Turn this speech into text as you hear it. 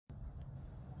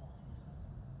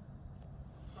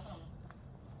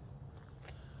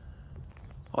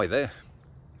Hi there,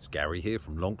 it's Gary here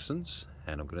from Longsons,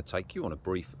 and I'm going to take you on a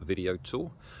brief video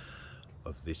tour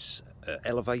of this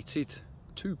elevated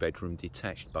 2-bedroom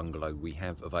detached bungalow we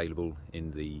have available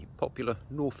in the popular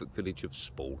Norfolk village of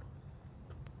Sporle.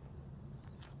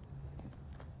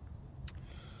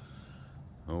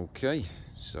 Okay,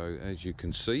 so as you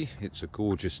can see, it's a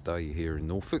gorgeous day here in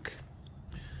Norfolk.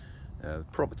 The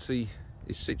property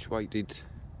is situated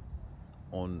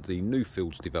on the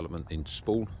Newfields development in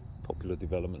Sporle, popular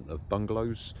development of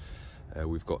bungalows.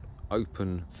 We've got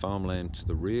open farmland to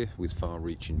the rear with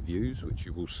far-reaching views, which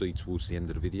you will see towards the end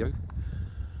of the video.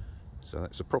 So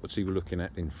that's the property we're looking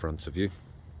at in front of you.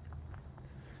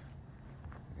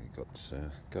 You've got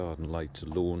garden laid to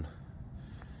lawn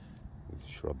with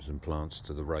shrubs and plants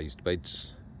to the raised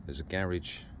beds. There's a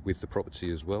garage with the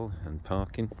property as well, and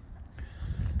parking.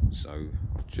 So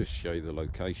I'll just show you the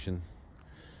location.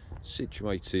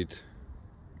 Situated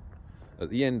at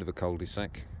the end of a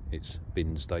cul-de-sac. It's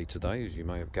bins day today, as you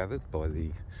may have gathered by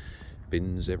the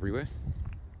bins everywhere.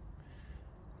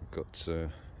 We've got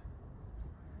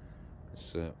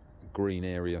this green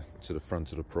area to the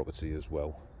front of the property as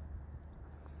well.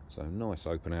 So nice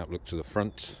open outlook to the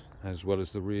front as well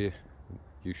as the rear,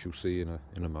 you shall see in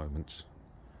a moment.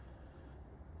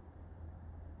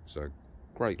 So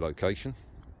great location.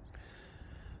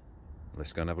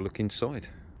 Let's go and have a look inside.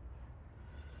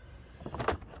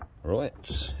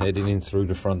 Right, heading in through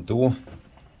the front door,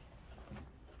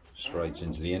 straight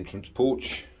into the entrance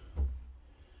porch.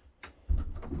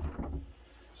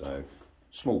 So,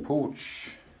 small porch,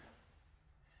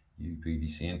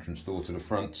 UPVC entrance door to the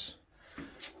front,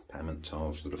 pavement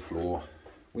tiles to the floor,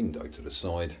 window to the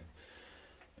side,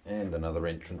 and another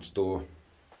entrance door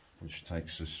which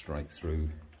takes us straight through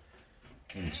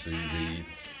into the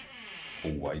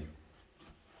hallway.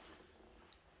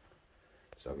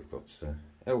 So we've got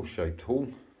L-shaped hall,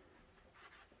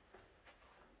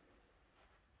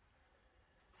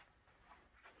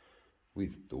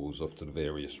 with doors off to the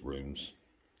various rooms.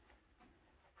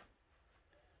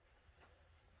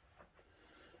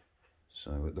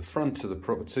 So at the front of the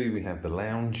property we have the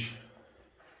lounge.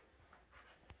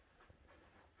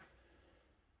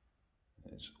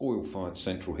 It's oil-fired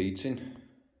central heating.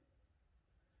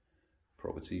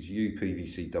 Property's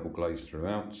UPVC double glazed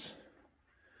throughout.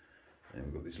 And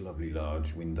we've got this lovely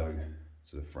large window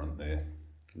to the front there,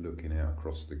 looking out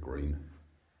across the green.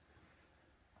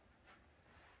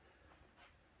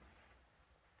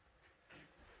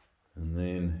 And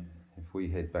then if we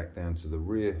head back down to the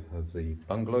rear of the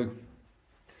bungalow,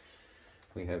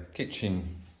 we have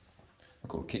kitchen, I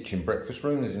call it kitchen breakfast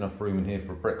room. There's enough room in here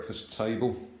for a breakfast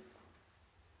table.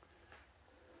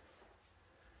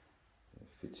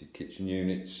 Fitted kitchen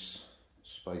units,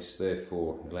 space there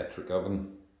for electric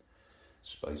oven.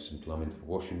 Space and plumbing for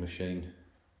washing machine.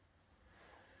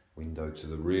 Window to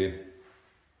the rear.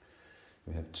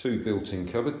 We have 2 built-in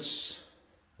cupboards.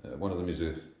 One of them is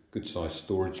a good sized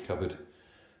storage cupboard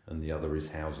and the other is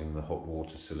housing the hot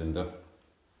water cylinder.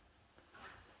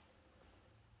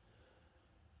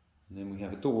 And then we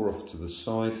have a door off to the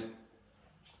side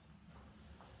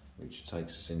which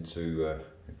takes us into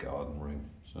a garden room.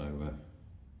 So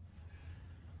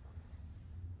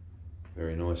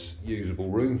very nice usable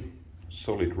room.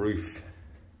 Solid roof,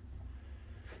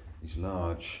 these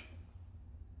large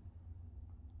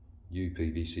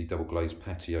UPVC double glazed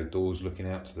patio doors looking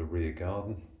out to the rear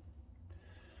garden.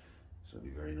 So it'll be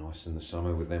very nice in the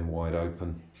summer with them wide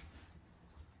open.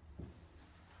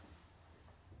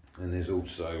 And there's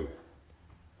also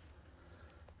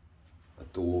a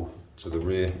door to the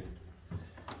rear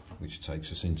which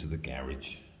takes us into the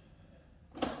garage.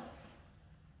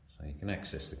 So you can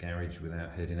access the garage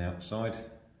without heading outside.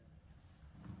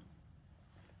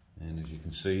 And as you can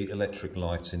see, electric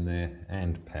lights in there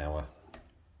and power.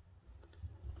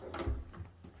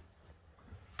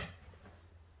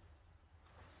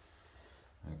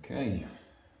 Okay,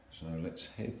 so let's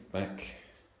head back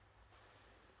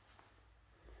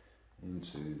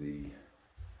into the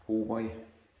hallway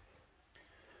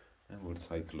and we'll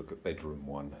take a look at bedroom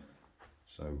 1.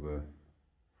 So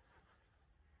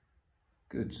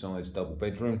good sized double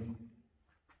bedroom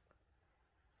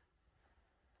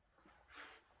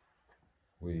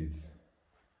with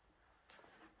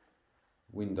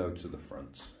window to the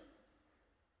front.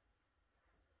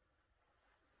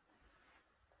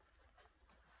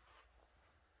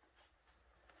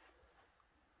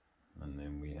 And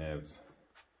then we have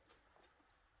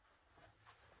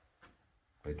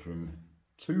bedroom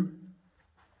 2.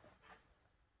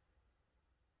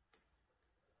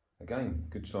 Again,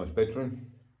 good sized bedroom.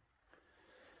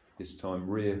 This time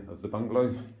rear of the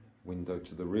bungalow, window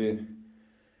to the rear,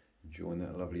 enjoying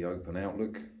that lovely open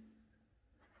outlook.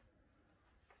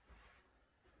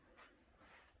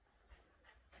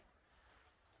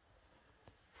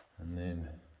 And then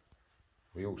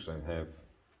we also have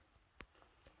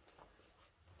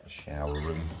a shower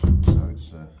room, so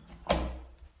it's a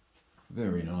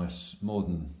very nice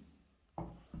modern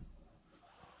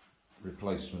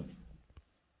replacement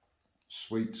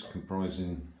suite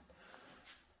comprising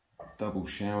double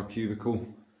shower cubicle,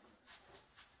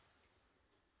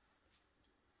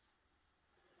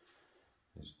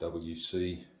 there's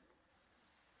WC,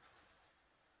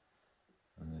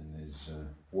 and then there's a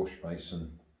wash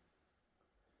basin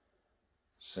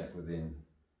set within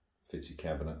fitted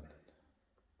cabinet.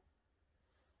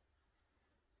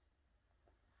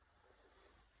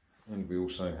 And we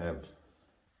also have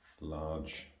a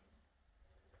large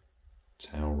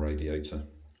towel radiator.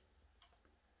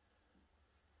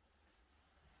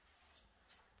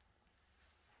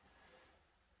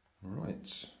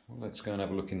 Right, well, let's go and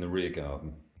have a look in the rear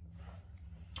garden.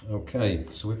 Okay,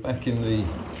 so we're back in the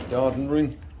garden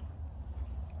room,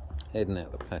 heading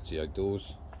out the patio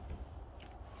doors.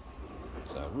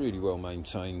 So really well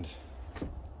maintained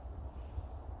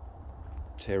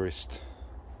terraced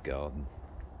garden.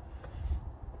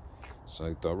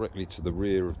 So directly to the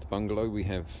rear of the bungalow we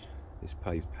have this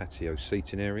paved patio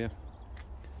seating area.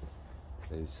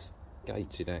 There's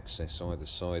gated access either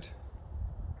side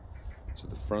to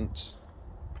the front.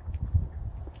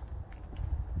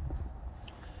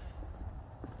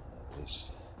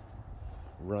 There's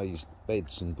raised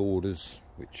beds and borders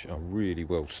which are really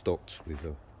well stocked with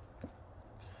a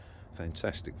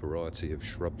fantastic variety of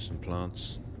shrubs and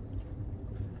plants.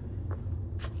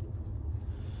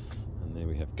 And there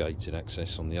we have gated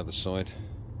access on the other side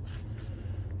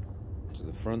to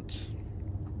the front.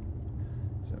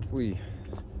 So if we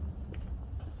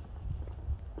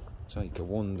take a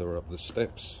wander up the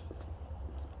steps,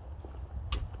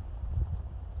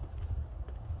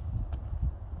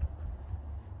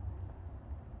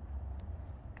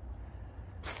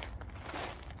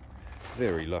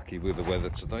 very lucky with the weather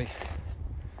today.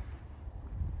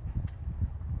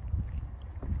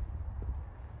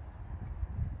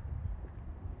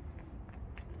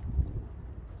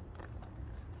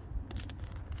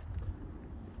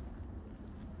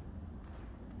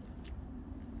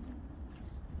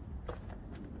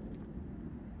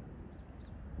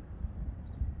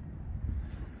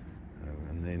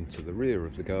 And then to the rear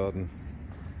of the garden,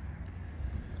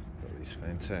 got this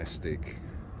fantastic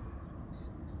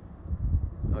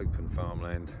open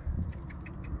farmland.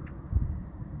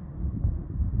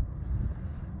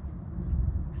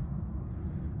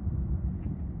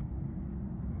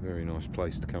 Very nice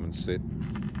place to come and sit.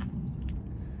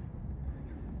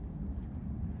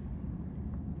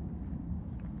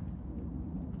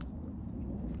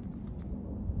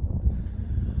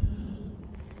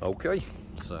 Okay,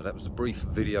 so that was a brief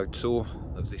video tour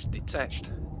of this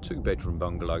detached 2-bedroom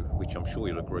bungalow, which I'm sure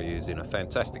you'll agree is in a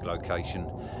fantastic location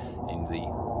in the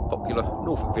popular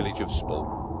Norfolk village of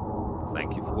Sporle.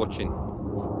 Thank you for watching.